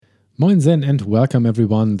Moin Zen and welcome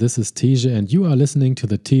everyone. This is Teja and you are listening to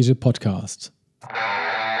the Teja podcast.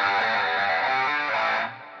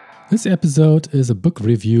 This episode is a book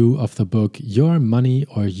review of the book Your Money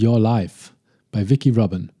or Your Life by Vicki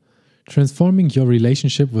Robin, Transforming Your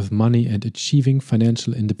Relationship with Money and Achieving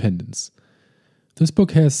Financial Independence. This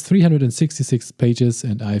book has 366 pages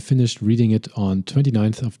and I finished reading it on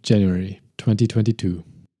 29th of January 2022.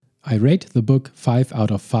 I rate the book 5 out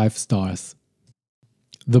of 5 stars.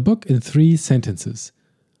 The book in 3 sentences.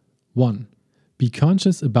 1. Be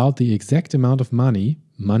conscious about the exact amount of money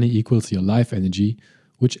equals your life energy,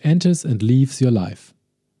 which enters and leaves your life.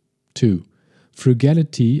 2.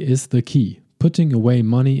 Frugality is the key. Putting away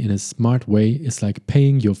money in a smart way is like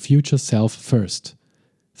paying your future self first.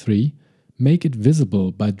 3. Make it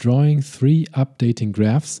visible by drawing 3 updating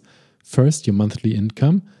graphs. First, your monthly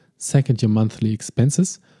income. Second, your monthly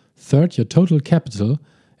expenses. Third, your total capital.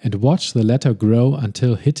 And watch the latter grow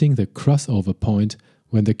until hitting the crossover point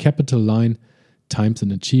when the capital line times an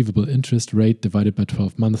achievable interest rate divided by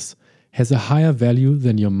 12 months has a higher value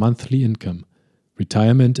than your monthly income.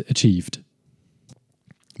 Retirement achieved.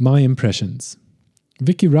 My impressions.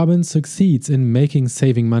 Vicki Robin succeeds in making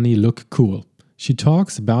saving money look cool. She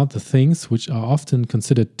talks about the things which are often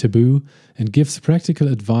considered taboo and gives practical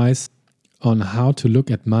advice on how to look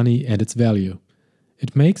at money and its value.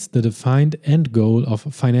 It makes the defined end goal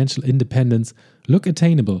of financial independence look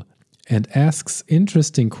attainable and asks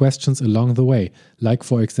interesting questions along the way, like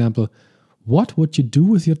for example, what would you do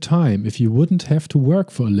with your time if you wouldn't have to work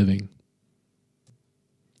for a living?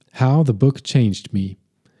 How the book changed me.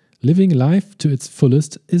 Living life to its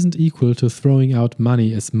fullest isn't equal to throwing out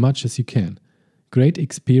money as much as you can. Great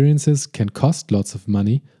experiences can cost lots of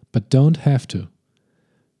money, but don't have to.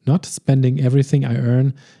 Not spending everything I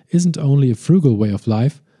earn isn't only a frugal way of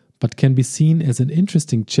life, but can be seen as an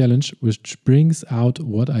interesting challenge which brings out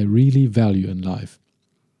what I really value in life.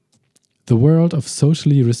 The world of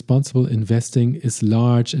socially responsible investing is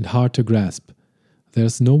large and hard to grasp.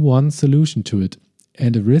 There's no one solution to it,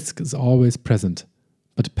 and a risk is always present.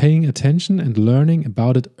 But paying attention and learning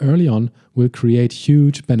about it early on will create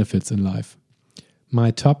huge benefits in life. My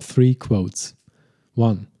top 3 quotes.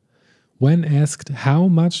 1. When asked how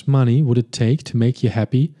much money would it take to make you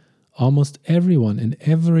happy, almost everyone in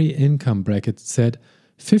every income bracket said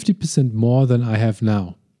 50% more than I have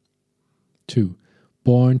now. 2.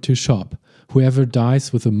 Born to shop. Whoever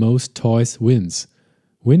dies with the most toys wins.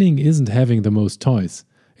 Winning isn't having the most toys.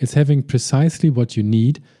 It's having precisely what you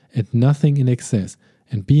need and nothing in excess,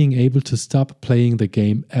 and being able to stop playing the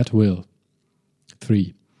game at will.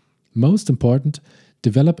 3. Most important,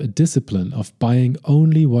 develop a discipline of buying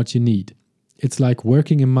only what you need. It's like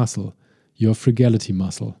working a muscle, your frugality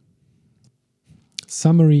muscle.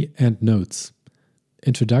 Summary and notes.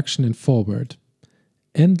 Introduction and foreword.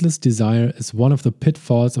 Endless desire is one of the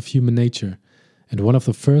pitfalls of human nature, and one of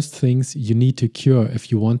the first things you need to cure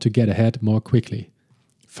if you want to get ahead more quickly.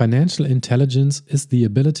 Financial intelligence is the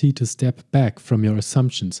ability to step back from your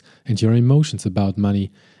assumptions and your emotions about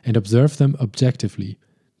money and observe them objectively.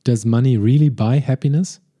 Does money really buy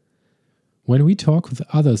happiness? When we talk with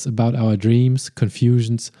others about our dreams,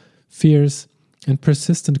 confusions, fears, and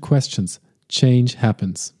persistent questions, change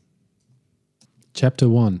happens. Chapter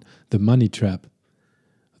 1. The Money Trap.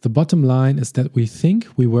 The bottom line is that we think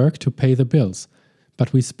we work to pay the bills,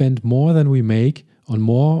 but we spend more than we make on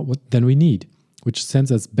more than we need, which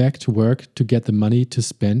sends us back to work to get the money to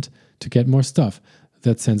spend to get more stuff.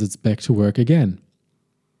 That sends us back to work again.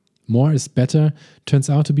 More is better turns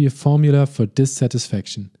out to be a formula for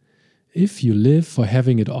dissatisfaction. If you live for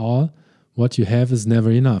having it all, what you have is never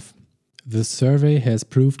enough. The survey has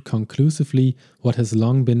proved conclusively what has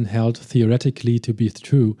long been held theoretically to be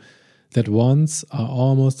true, that wants are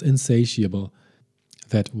almost insatiable,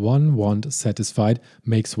 that one want satisfied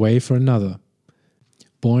makes way for another.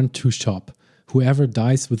 Born to shop. Whoever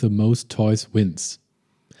dies with the most toys wins.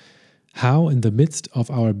 How in the midst of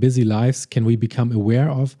our busy lives can we become aware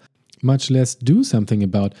of, much less do something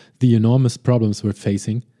about, the enormous problems we're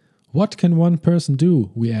facing? What can one person do,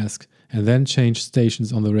 we ask, and then change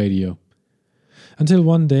stations on the radio. Until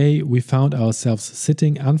one day we found ourselves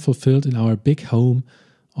sitting unfulfilled in our big home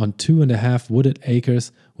on 2.5 wooded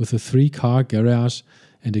acres with a 3-car garage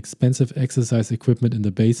and expensive exercise equipment in the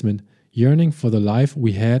basement, yearning for the life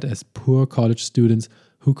we had as poor college students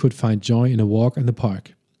who could find joy in a walk in the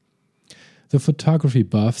park. The photography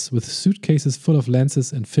buffs with suitcases full of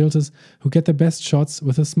lenses and filters who get the best shots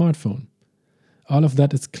with a smartphone. All of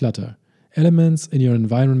that is clutter, elements in your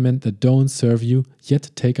environment that don't serve you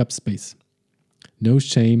yet take up space. No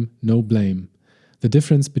shame, no blame. The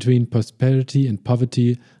difference between prosperity and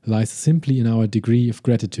poverty lies simply in our degree of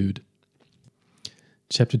gratitude.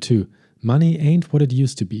 Chapter 2. Money ain't what it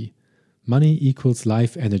used to be. Money equals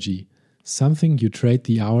life energy, something you trade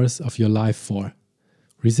the hours of your life for.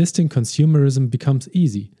 Resisting consumerism becomes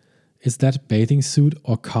easy. Is that bathing suit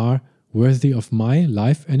or car worthy of my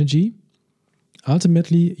life energy?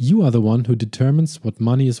 Ultimately, you are the one who determines what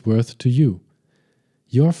money is worth to you.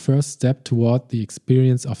 Your first step toward the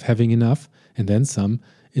experience of having enough, and then some,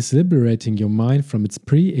 is liberating your mind from its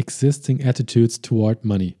pre-existing attitudes toward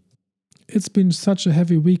money. It's been such a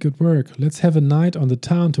heavy week at work, let's have a night on the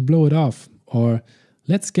town to blow it off. Or,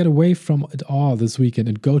 let's get away from it all this weekend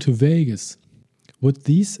and go to Vegas. Would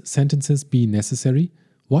these sentences be necessary?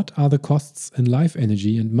 What are the costs in life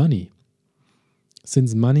energy and money?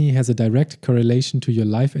 Since money has a direct correlation to your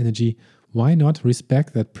life energy, why not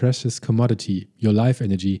respect that precious commodity, your life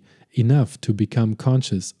energy, enough to become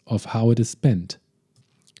conscious of how it is spent?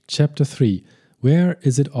 Chapter 3. Where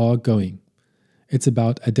is it all going? It's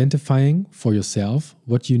about identifying for yourself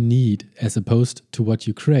what you need as opposed to what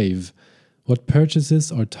you crave. What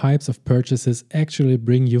purchases or types of purchases actually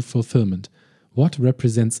bring you fulfillment? What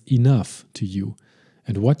represents enough to you?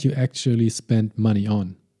 And what you actually spend money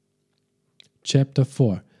on? Chapter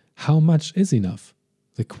 4. How much is enough?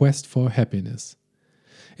 The quest for happiness.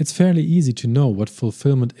 It's fairly easy to know what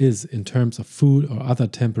fulfillment is in terms of food or other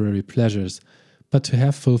temporary pleasures, but to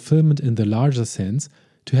have fulfillment in the larger sense,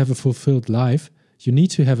 to have a fulfilled life, you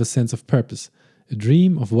need to have a sense of purpose, a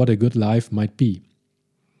dream of what a good life might be.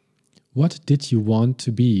 What did you want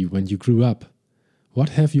to be when you grew up? What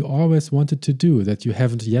have you always wanted to do that you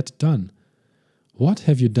haven't yet done? What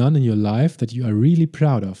have you done in your life that you are really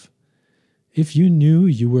proud of? If you knew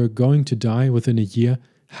you were going to die within a year,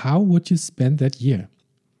 how would you spend that year?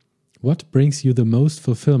 What brings you the most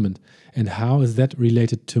fulfillment, and how is that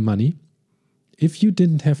related to money? If you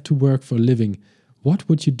didn't have to work for a living, what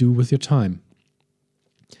would you do with your time?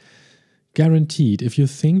 Guaranteed, if you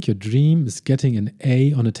think your dream is getting an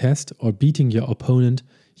A on a test or beating your opponent,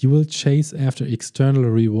 you will chase after external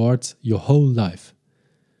rewards your whole life.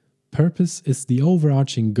 Purpose is the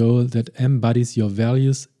overarching goal that embodies your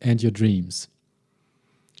values and your dreams.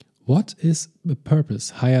 What is a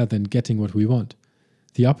purpose higher than getting what we want?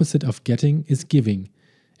 The opposite of getting is giving,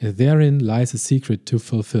 and therein lies a secret to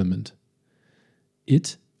fulfillment.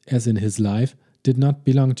 It, as in his life, did not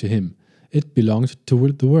belong to him. It belonged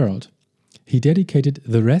to the world. He dedicated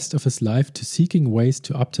the rest of his life to seeking ways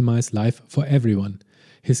to optimize life for everyone.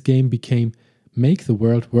 His game became make the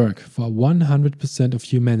world work for 100% of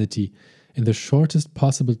humanity in the shortest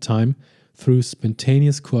possible time through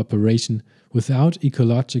spontaneous cooperation without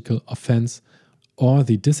ecological offense or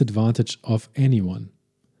the disadvantage of anyone.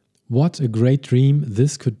 What a great dream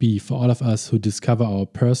this could be for all of us who discover our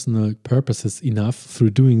personal purposes enough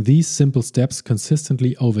through doing these simple steps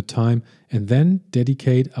consistently over time and then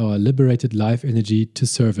dedicate our liberated life energy to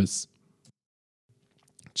service.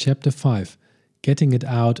 Chapter 5. Getting it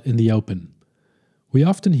out in the open. We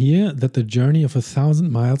often hear that the journey of 1,000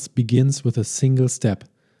 miles begins with a single step.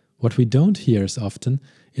 What we don't hear as often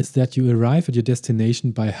is that you arrive at your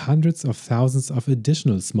destination by hundreds of thousands of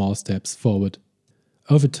additional small steps forward.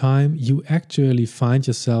 Over time, you actually find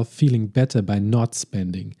yourself feeling better by not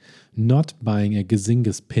spending. Not buying a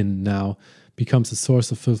Gazingas pin now becomes a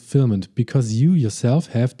source of fulfillment because you yourself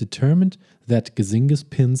have determined that Gazingas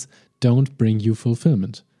pins don't bring you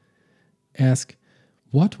fulfillment. Ask,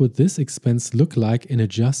 what would this expense look like in a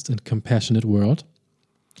just and compassionate world?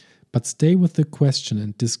 But stay with the question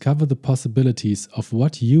and discover the possibilities of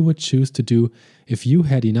what you would choose to do if you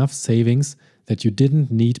had enough savings that you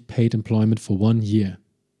didn't need paid employment for 1 year.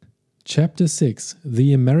 Chapter 6.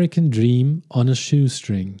 The American Dream on a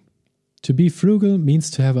Shoestring. To be frugal means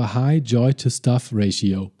to have a high joy-to-stuff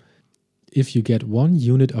ratio. If you get 1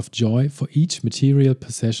 unit of joy for each material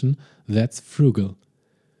possession, that's frugal.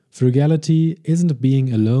 Frugality isn't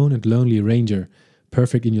being a lone and lonely ranger,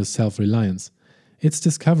 perfect in your self-reliance. It's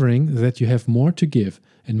discovering that you have more to give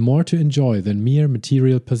and more to enjoy than mere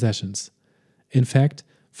material possessions. In fact,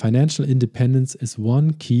 financial independence is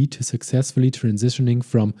one key to successfully transitioning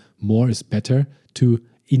from more is better to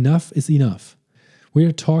enough is enough. We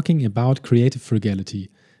are talking about creative frugality,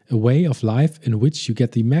 a way of life in which you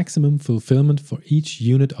get the maximum fulfillment for each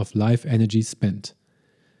unit of life energy spent.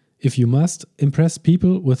 If you must, impress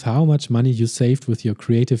people with how much money you saved with your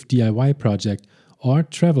creative DIY project or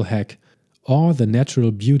travel hack, or the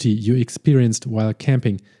natural beauty you experienced while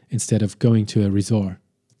camping instead of going to a resort.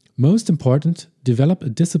 Most important, develop a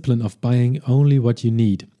discipline of buying only what you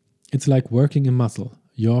need. It's like working a muscle,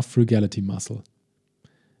 your frugality muscle.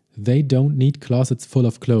 They don't need closets full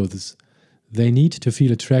of clothes. They need to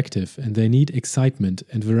feel attractive and they need excitement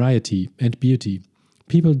and variety and beauty.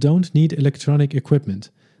 People don't need electronic equipment.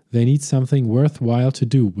 They need something worthwhile to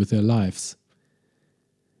do with their lives.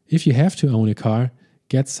 If you have to own a car,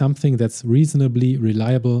 get something that's reasonably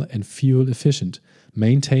reliable and fuel efficient.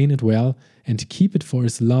 Maintain it well and keep it for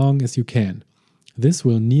as long as you can. This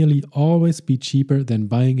will nearly always be cheaper than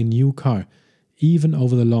buying a new car, even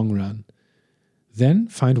over the long run. Then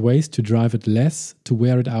find ways to drive it less, to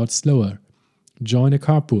wear it out slower. Join a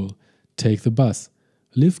carpool, take the bus,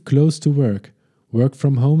 live close to work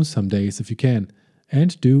from home some days if you can,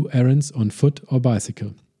 and do errands on foot or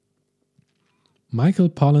bicycle. Michael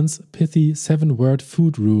Pollan's pithy 7-word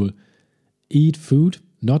food rule, eat food,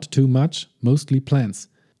 not too much, mostly plants,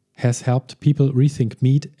 has helped people rethink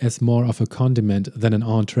meat as more of a condiment than an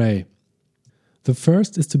entree. The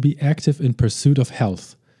first is to be active in pursuit of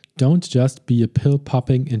health. Don't just be a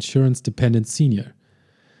pill-popping, insurance-dependent senior.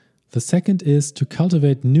 The second is to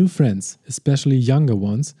cultivate new friends, especially younger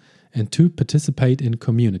ones, and to participate in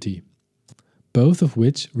community. Both of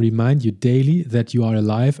which remind you daily that you are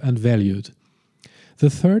alive and valued. The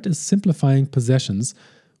third is simplifying possessions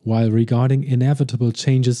while regarding inevitable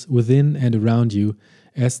changes within and around you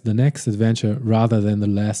as the next adventure rather than the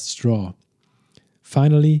last straw.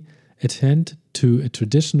 Finally, attend to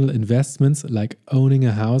traditional investments like owning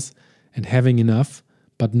a house and having enough,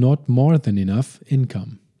 but not more than enough,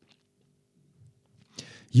 income.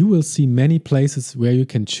 You will see many places where you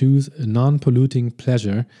can choose a non-polluting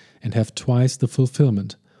pleasure and have twice the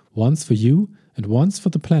fulfillment, once for you and once for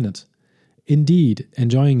the planet. Indeed,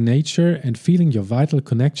 enjoying nature and feeling your vital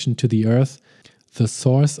connection to the earth, the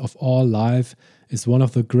source of all life, is one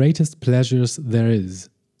of the greatest pleasures there is.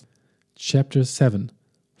 Chapter 7.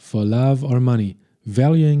 For Love or Money,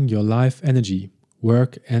 Valuing Your Life Energy,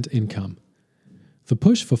 Work and Income. The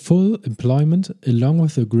push for full employment, along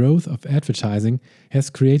with the growth of advertising, has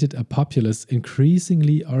created a populace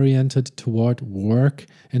increasingly oriented toward work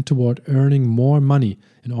and toward earning more money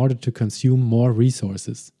in order to consume more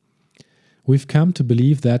resources. We've come to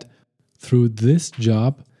believe that through this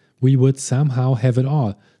job, we would somehow have it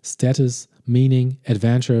all: status, meaning,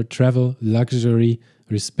 adventure, travel, luxury,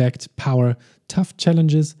 respect, power, tough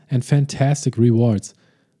challenges, and fantastic rewards.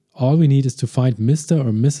 All we need is to find Mr.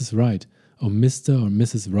 or Mrs. Right, or Mr. or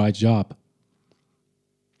Mrs. Right job.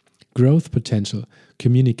 Growth potential,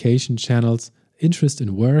 communication channels, interest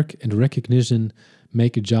in work, and recognition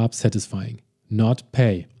make a job satisfying, not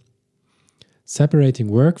pay. Separating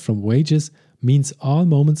work from wages means all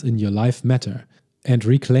moments in your life matter, and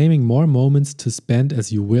reclaiming more moments to spend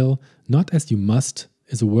as you will, not as you must,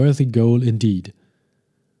 is a worthy goal indeed.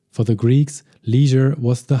 For the Greeks, leisure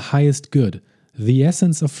was the highest good, the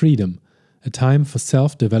essence of freedom, a time for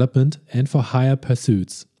self-development and for higher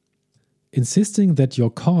pursuits. Insisting that your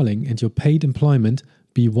calling and your paid employment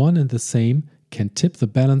be one and the same can tip the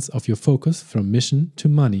balance of your focus from mission to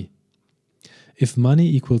money. If money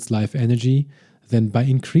equals life energy, then by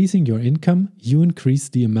increasing your income, you increase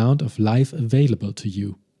the amount of life available to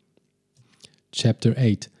you. Chapter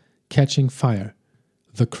 8. Catching Fire.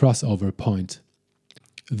 The crossover point.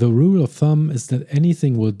 The rule of thumb is that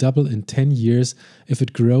anything will double in 10 years if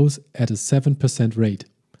it grows at a 7% rate.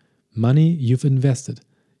 Money you've invested,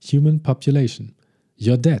 human population,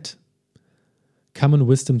 your debt. Common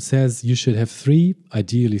wisdom says you should have 3,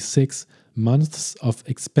 ideally 6, months of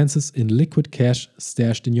expenses in liquid cash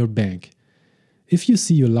stashed in your bank. If you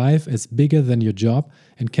see your life as bigger than your job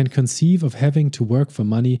and can conceive of having to work for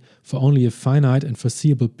money for only a finite and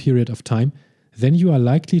foreseeable period of time, then you are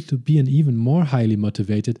likely to be an even more highly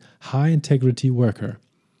motivated, high-integrity worker.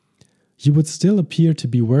 You would still appear to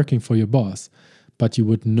be working for your boss, but you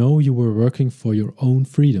would know you were working for your own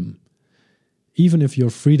freedom. Even if your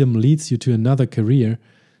freedom leads you to another career,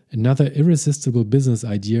 another irresistible business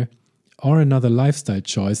idea, or another lifestyle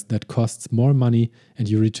choice that costs more money and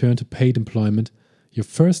you return to paid employment, your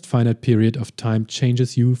first finite period of time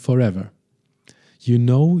changes you forever. You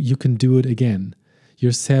know you can do it again.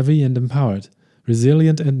 You're savvy and empowered,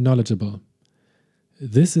 resilient and knowledgeable.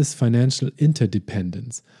 This is financial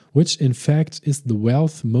interdependence, which in fact is the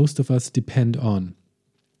wealth most of us depend on.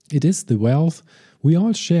 It is the wealth we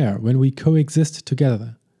all share when we coexist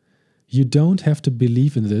together. You don't have to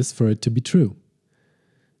believe in this for it to be true.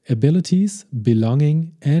 Abilities,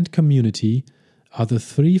 belonging, and community are the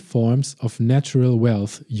 3 forms of natural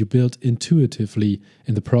wealth you build intuitively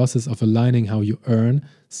in the process of aligning how you earn,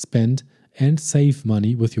 spend, and save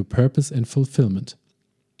money with your purpose and fulfillment.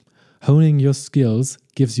 Honing your skills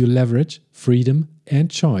gives you leverage, freedom, and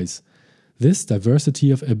choice. This diversity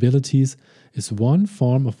of abilities is one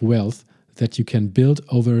form of wealth that you can build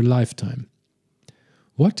over a lifetime.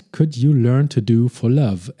 What could you learn to do for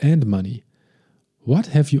love and money? What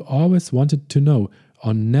have you always wanted to know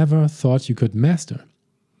or never thought you could master?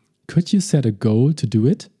 Could you set a goal to do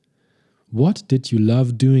it? What did you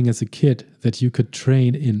love doing as a kid that you could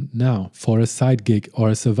train in now for a side gig or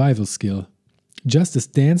a survival skill? Just as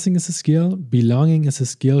dancing is a skill, belonging is a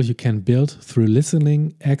skill you can build through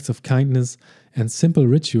listening, acts of kindness, and simple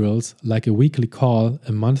rituals like a weekly call,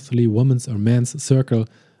 a monthly women's or men's circle,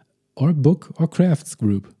 or book or crafts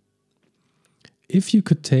group. If you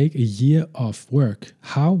could take a year off work,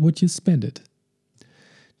 how would you spend it?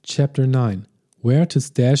 Chapter 9. Where to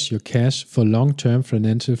stash your cash for long-term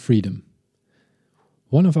financial freedom.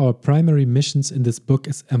 One of our primary missions in this book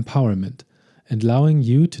is empowerment, allowing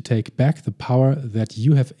you to take back the power that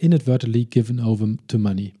you have inadvertently given over to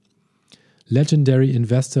money. Legendary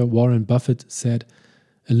investor Warren Buffett said,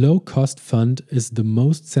 "A low-cost fund is the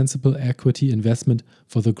most sensible equity investment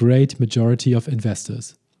for the great majority of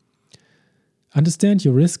investors." Understand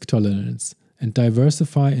your risk tolerance and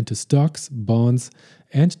diversify into stocks, bonds,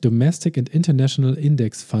 and domestic and international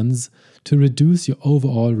index funds to reduce your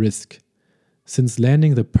overall risk. Since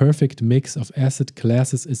landing the perfect mix of asset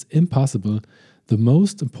classes is impossible, the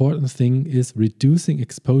most important thing is reducing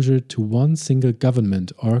exposure to one single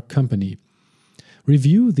government or company.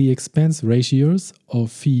 Review the expense ratios or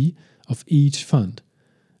fee of each fund.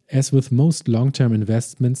 As with most long-term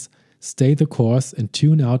investments, stay the course and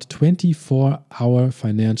tune out 24-hour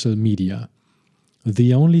financial media.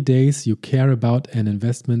 The only days you care about an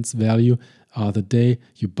investment's value are the day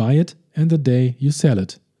you buy it and the day you sell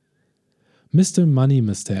it. Mr. Money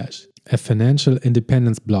Mustache, a financial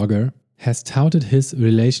independence blogger, has touted his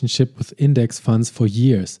relationship with index funds for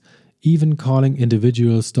years, even calling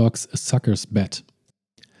individual stocks a sucker's bet.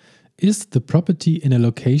 Is the property in a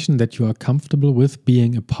location that you are comfortable with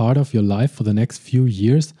being a part of your life for the next few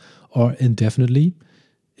years or indefinitely?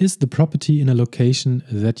 Is the property in a location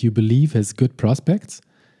that you believe has good prospects?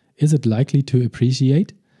 Is it likely to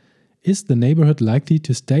appreciate? Is the neighborhood likely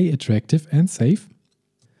to stay attractive and safe?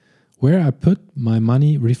 Where I put my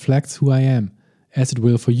money reflects who I am, as it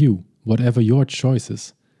will for you, whatever your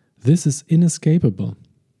choices. This is inescapable.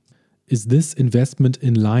 Is this investment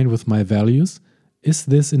in line with my values? Is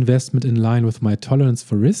this investment in line with my tolerance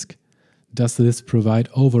for risk? Does this provide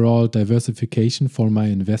overall diversification for my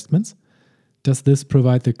investments? Does this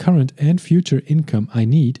provide the current and future income I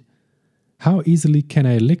need? How easily can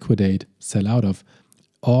I liquidate, sell out of,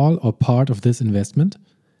 all or part of this investment?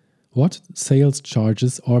 What sales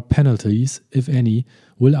charges or penalties, if any,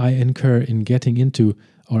 will I incur in getting into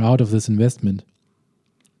or out of this investment?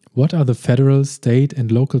 What are the federal, state,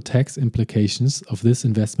 and local tax implications of this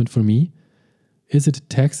investment for me? Is it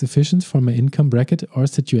tax efficient for my income bracket or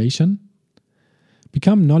situation?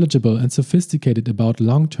 Become knowledgeable and sophisticated about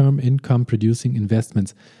long-term income-producing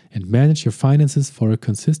investments and manage your finances for a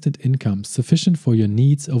consistent income sufficient for your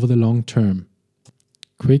needs over the long term.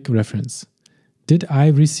 Quick reference. Did I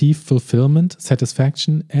receive fulfillment,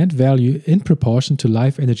 satisfaction, and value in proportion to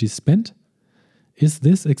life energy spent? Is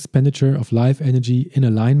this expenditure of life energy in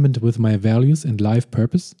alignment with my values and life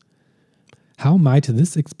purpose? How might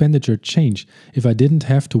this expenditure change if I didn't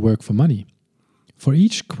have to work for money? For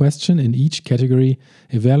each question in each category,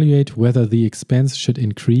 evaluate whether the expense should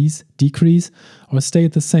increase, decrease, or stay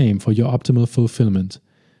the same for your optimal fulfillment.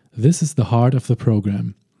 This is the heart of the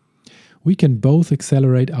program. We can both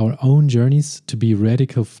accelerate our own journeys to be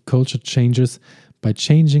radical culture changers by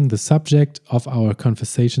changing the subject of our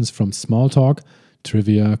conversations from small talk,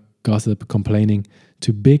 trivia, gossip, complaining,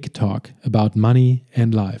 to big talk about money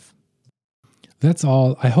and life. That's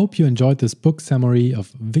all. I hope you enjoyed this book summary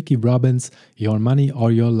of Vicki Robin's Your Money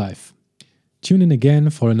or Your Life. Tune in again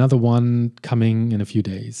for another one coming in a few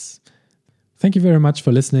days. Thank you very much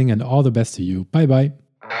for listening and all the best to you. Bye bye.